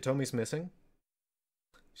 Hitomi's missing.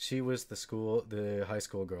 She was the high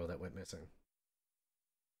school girl that went missing.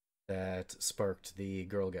 That sparked the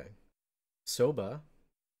girl gang. Soba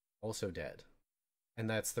also dead, and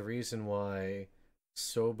that's the reason why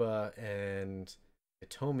Soba and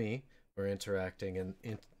Hitomi were interacting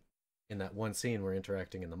in that one scene. We're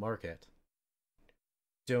interacting in the market.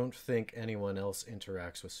 Don't think anyone else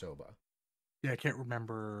interacts with Soba. Yeah, I can't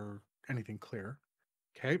remember anything clear.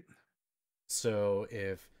 Okay. So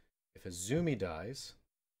if Azumi dies,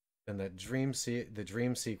 then the dream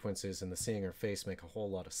sequences and the seeing her face make a whole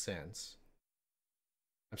lot of sense.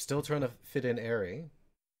 I'm still trying to fit in Eri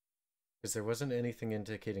because there wasn't anything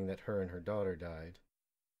indicating that her and her daughter died,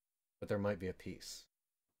 but there might be a piece.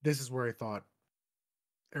 This is where I thought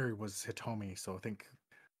Eri was Hitomi, so I think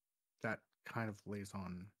that kind of lays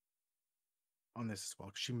on this as well.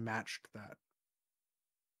 'Cause she matched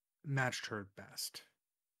her best.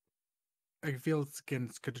 I feel it's, again,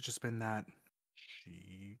 it could have just been that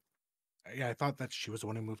she. Yeah, I thought that she was the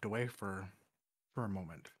one who moved away for a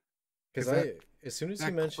moment Because because that as soon as you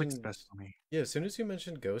that clicks mentioned, best for me. yeah, as soon as you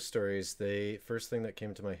mentioned ghost stories, the first thing that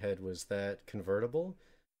came to my head was that convertible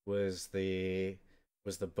was the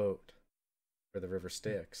boat where the river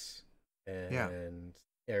Styx, Yeah, and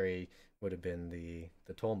Eri would have been the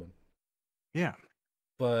Tolman. yeah,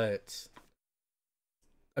 But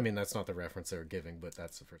I mean, that's not the reference they were giving, but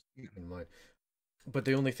that's the first yeah. thing in mind. But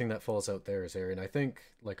the only thing that falls out there is Eri, and I think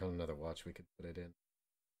like on another watch we could put it in.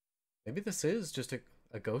 Maybe this is just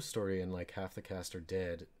a ghost story, and like half the cast are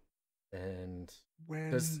dead. And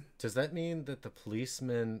When does that mean that the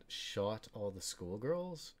policemen shot all the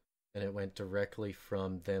schoolgirls, and it went directly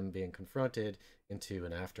from them being confronted into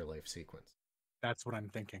an afterlife sequence? that's what I'm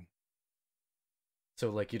thinking. So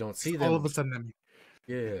like you don't 'Cause see all of them. a sudden, I mean,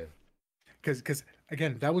 Yeah. because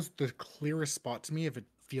again, that was the clearest spot to me of it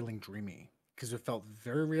feeling dreamy. because it felt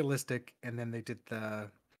very realistic, and then they did they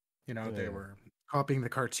Yeah. were copying the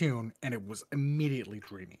cartoon, and it was immediately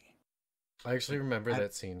dreamy. I actually Like, remember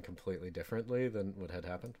that scene completely differently than what had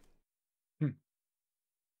happened. Hmm.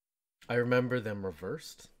 I remember them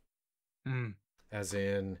reversed, Mm. as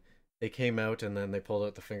in they came out and then they pulled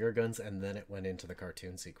out the finger guns and then it went into the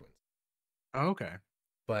cartoon sequence. Oh, okay.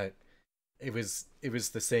 But it was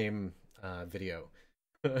the same video,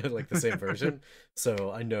 like the same version.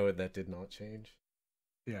 So I know that did not change.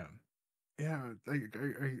 Yeah. Yeah,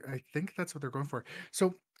 I think that's what they're going for.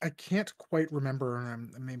 So I can't quite remember,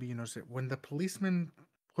 maybe you noticed it, when the policeman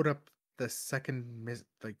put up the second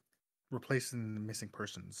replacing the missing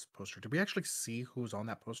persons poster. Did we actually see who's on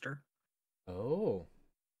that poster? Oh,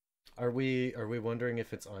 are we wondering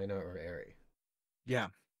if it's Ina or Eri? Yeah,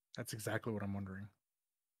 that's exactly what I'm wondering.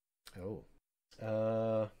 Oh,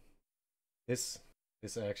 uh, this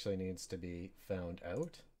this actually needs to be found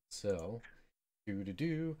out. So,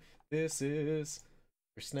 do. This is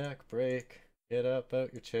your snack break. Get up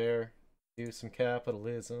out your chair. Do some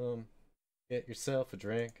capitalism. Get yourself a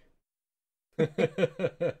drink.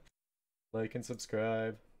 Like and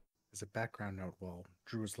subscribe. As a background note, while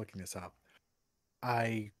Drew is looking this up,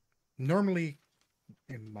 I normally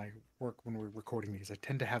in my work when we're recording these, I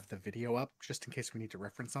tend to have the video up just in case we need to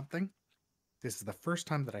reference something. This is the first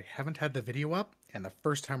time that I haven't had the video up, and the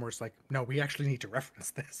first time where it's like, no, we actually need to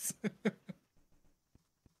reference this.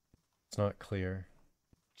 It's not clear.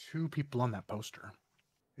 Two people on that poster.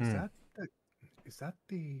 Is Hmm. that the is that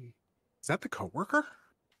the is that the coworker?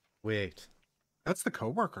 Wait, That's the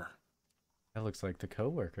coworker. that looks like the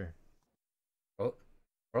coworker. Oh,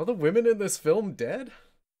 are all the women in this film dead?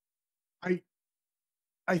 I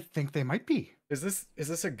I think they might be. Is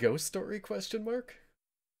this a ghost story? Question mark.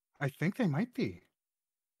 I think they might be.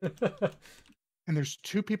 And there's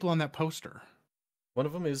two people on that poster. One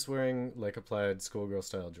of them is wearing like a plaid schoolgirl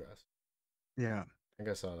style dress. Yeah. I think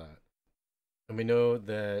I saw that. And we know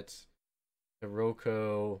that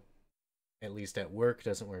Hiroko, at least at work,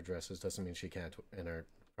 doesn't wear dresses. Doesn't mean she can't in her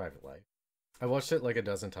private life. I watched it like a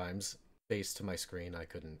dozen times. Based to my screen, I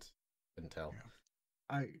couldn't tell.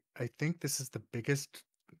 Yeah. I think this is the biggest.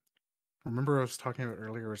 Remember I was talking about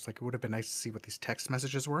earlier, it's like it would have been nice to see what these text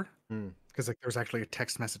messages were. Hmm. Because like there was actually a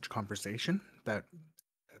text message conversation that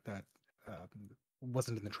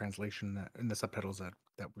wasn't in the translation, that in the subtitles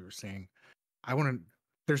that we were seeing. I want to.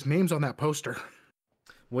 There's names on that poster.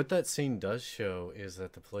 What that scene does show is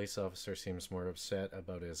that the police officer seems more upset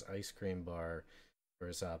about his ice cream bar or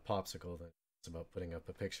his popsicle than it's about putting up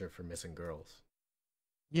a picture for missing girls.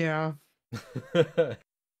 Yeah.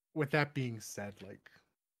 With that being said, like,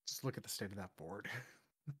 just look at the state of that board.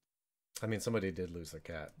 I mean, somebody did lose their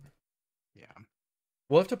cat. Yeah.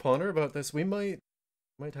 We'll have to ponder about this. We might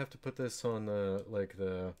have to put this on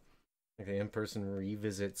the in-person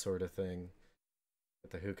revisit sort of thing.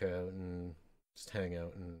 Get the hookah out and just hang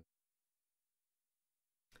out and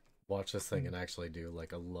watch this thing and actually do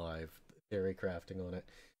like a live theory crafting on it.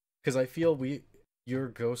 Because I feel your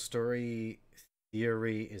ghost story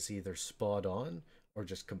theory is either spot on or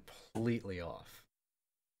just completely off.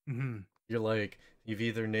 Mm-hmm. You're like, you've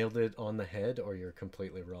either nailed it on the head or you're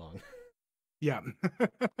completely wrong. Yeah.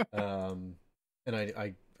 And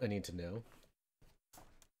I need to know.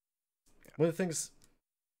 One of the things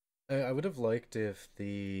I would have liked if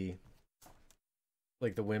the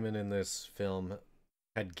women in this film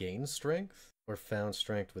had gained strength or found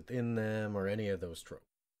strength within them or any of those tropes.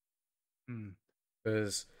 Mm.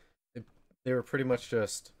 Because they were pretty much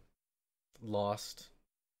just lost,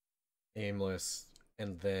 aimless,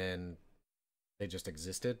 and then they just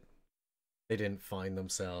existed. They didn't find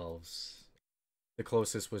themselves. The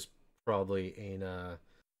closest was probably Aina.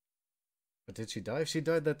 But did she die? If she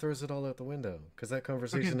died, that throws it all out the window. Because that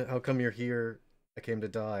conversation, how come you're here? I came to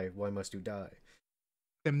die. Why must you die?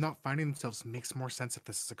 Them not finding themselves makes more sense if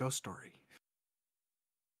this is a ghost story.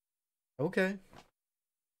 Okay.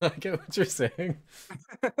 I get what you're saying.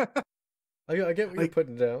 I get what you're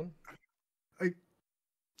putting down.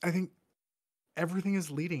 I think everything is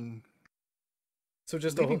leading So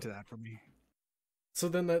just to that for me. So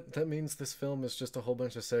then that means this film is just a whole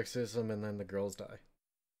bunch of sexism and then the girls die.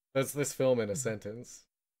 That's this film in a sentence.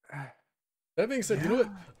 That being said, you know what?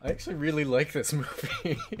 I actually really like this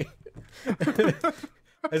movie.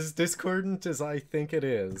 As discordant as I think it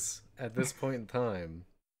is at this point in time.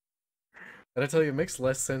 And I tell you, it makes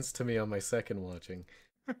less sense to me on my second watching.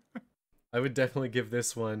 I would definitely give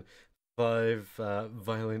this one 5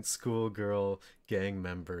 violent schoolgirl gang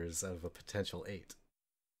members out of a potential 8.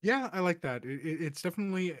 Yeah, I like that. It's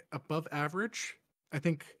definitely above average. I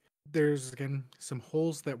think there's, again, some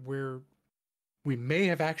holes that we're we may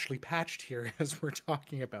have actually patched here as we're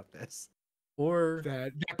talking about this Or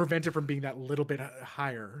that prevent it from being that little bit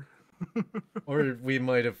higher. or we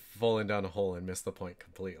might have fallen down a hole and missed the point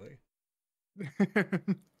completely.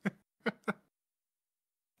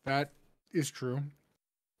 That is true,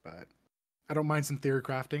 but I don't mind some theory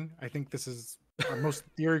crafting. I think this is our most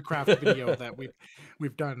theory craft video that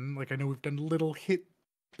we've done. Like, I know we've done little hit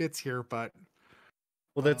bits here, but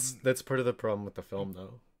Well, that's part of the problem with the film,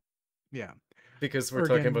 though, yeah, because we're or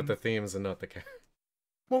talking about again, the themes and not the characters.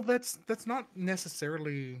 well, that's not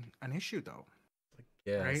necessarily an issue though,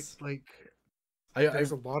 right? Yes, Like, I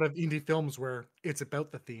there's a lot of indie films where it's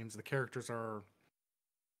about the themes. The characters are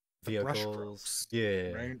the vehicles. brushstrokes,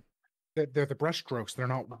 Yeah, right? They're the brushstrokes. They're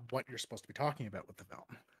not what you're supposed to be talking about with the film.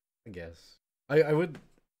 I guess. I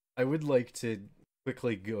would like to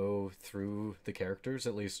quickly go through the characters,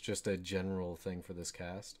 at least just a general thing for this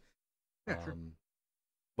cast. Yeah, sure.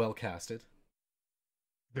 Well casted.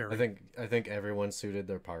 I Very. think everyone suited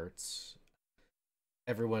their parts.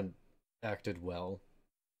 Everyone acted well.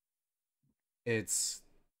 It's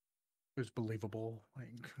It was believable.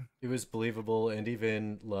 Like, it was believable, and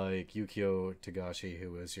even like Yukio Tagashi,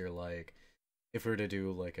 who was your like, if we were to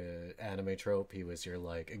do like a anime trope, he was your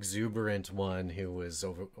like exuberant one who was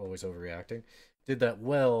always overreacting. Did that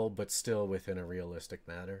well, but still within a realistic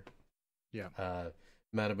manner. yeah,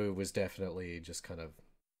 Manabu was definitely just kind of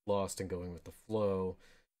lost and going with the flow,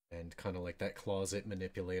 and kind of like that closet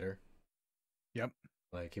manipulator. yep.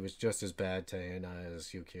 Like he was just as bad to Aina as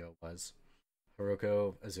Yukio was.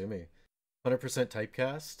 Haruko Azumi, 100%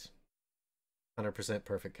 typecast, 100%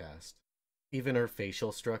 perfect cast. Even her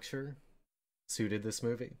facial structure suited this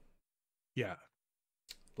movie. Yeah.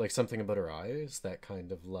 Like something about her eyes, that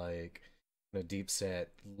kind of like deep set,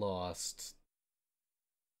 lost.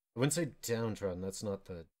 I wouldn't say downtrodden. That's not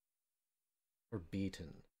the or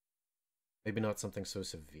beaten. Maybe not something so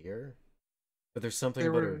severe, but there's something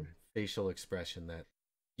There about her were facial expression that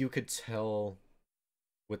you could tell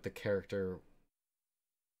what the character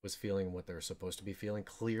was feeling, what they're supposed to be feeling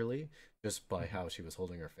clearly, just by how she was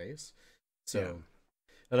holding her face. So, yeah.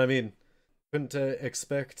 and I mean, couldn't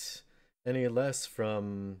expect any less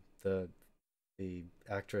from the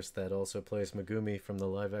actress that also plays Megumi from the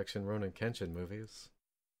live action Ronan Kenshin movies.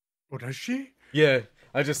 Oh, does she? Yeah,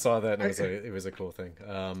 I just saw that and I it was a cool thing.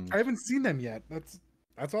 I haven't seen them yet. That's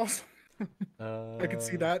awesome. I could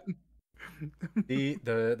see Uh, that.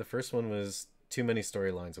 the first one was too many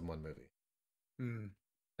storylines in one movie. Mm,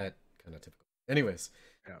 That kind of typical. Anyways,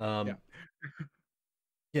 yeah. Yeah. um,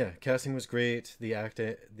 yeah, casting was great. The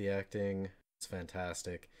acting is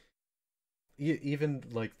fantastic. Even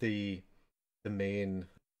like the main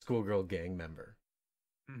schoolgirl gang member,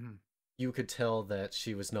 Hmm. you could tell that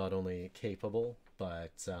she was not only capable,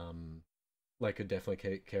 but like could definitely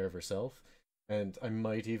take care of herself. And I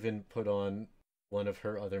might even put on one of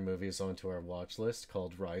her other movies onto our watch list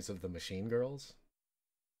called Rise of the Machine Girls.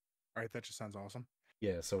 All right. That just sounds awesome.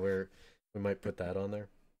 Yeah, so we might put that on there.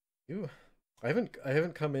 Ooh, I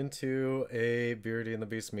haven't come into a Beardy and the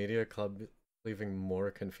Beast Media Club leaving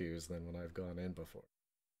more confused than when I've gone in before.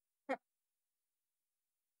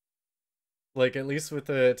 Like at least with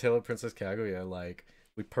the Tale of Princess Kaguya, like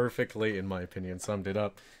we perfectly, in my opinion, summed it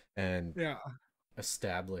up and Yeah.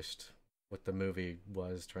 established what the movie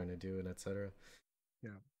was trying to do and etc.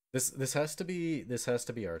 Yeah. This has to be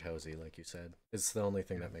art housey, like you said. It's the only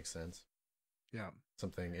thing Yeah. that makes sense. Yeah.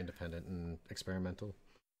 Something independent and experimental.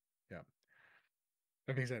 Yeah.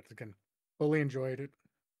 Like I said, again, fully enjoyed it.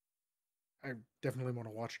 I definitely want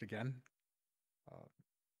to watch it again. Uh,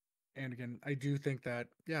 and again, I do think that,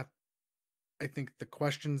 yeah, I think the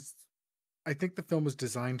questions, I think the film was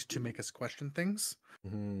designed to make us question things.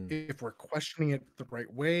 Hmm. If we're questioning it the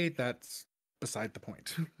right way, that's beside the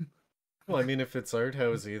point. Well, I mean, if it's art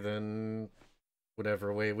housey, then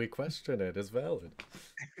whatever way we question it is valid.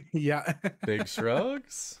 Yeah. Big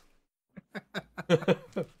shrugs. I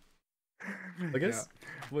Yeah. guess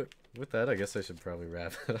with that, I guess I should probably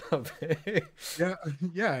wrap it up. Yeah.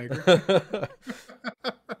 Yeah, I agree.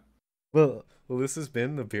 Well, this has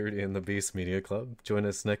been the Beardy and the Beast Media Club. Join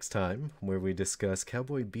us next time where we discuss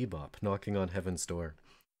Cowboy Bebop knocking on heaven's door.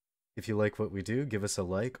 If you like what we do, give us a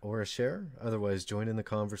like or a share. Otherwise, join in the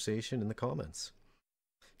conversation in the comments.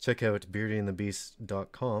 Check out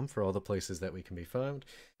beardyandthebeast.com for all the places that we can be found.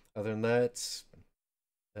 Other than that,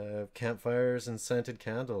 campfires and scented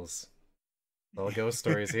candles. All ghost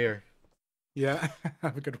stories here. Yeah.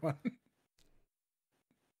 Have a good one.